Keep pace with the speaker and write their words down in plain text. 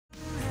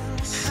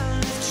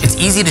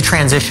easy to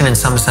transition in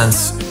some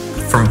sense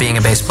from being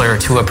a bass player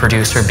to a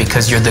producer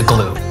because you're the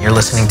glue. You're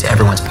listening to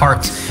everyone's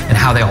parts and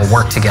how they all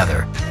work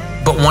together.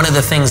 But one of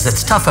the things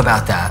that's tough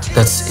about that,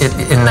 that's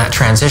in that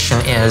transition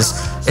is,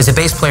 as a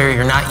bass player,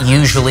 you're not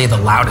usually the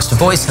loudest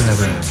voice in the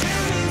room.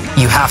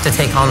 You have to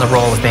take on the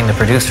role of being the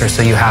producer,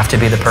 so you have to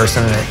be the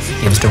person that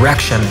gives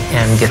direction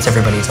and gets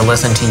everybody to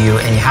listen to you,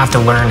 and you have to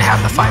learn to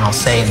have the final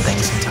say in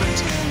things sometimes.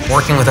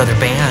 Working with other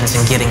bands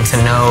and getting to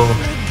know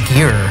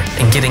gear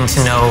and getting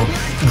to know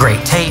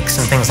great takes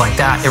and things like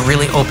that, it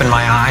really opened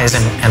my eyes,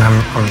 and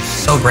I'm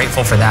so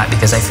grateful for that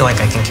because I feel like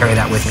I can carry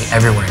that with me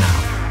everywhere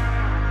now.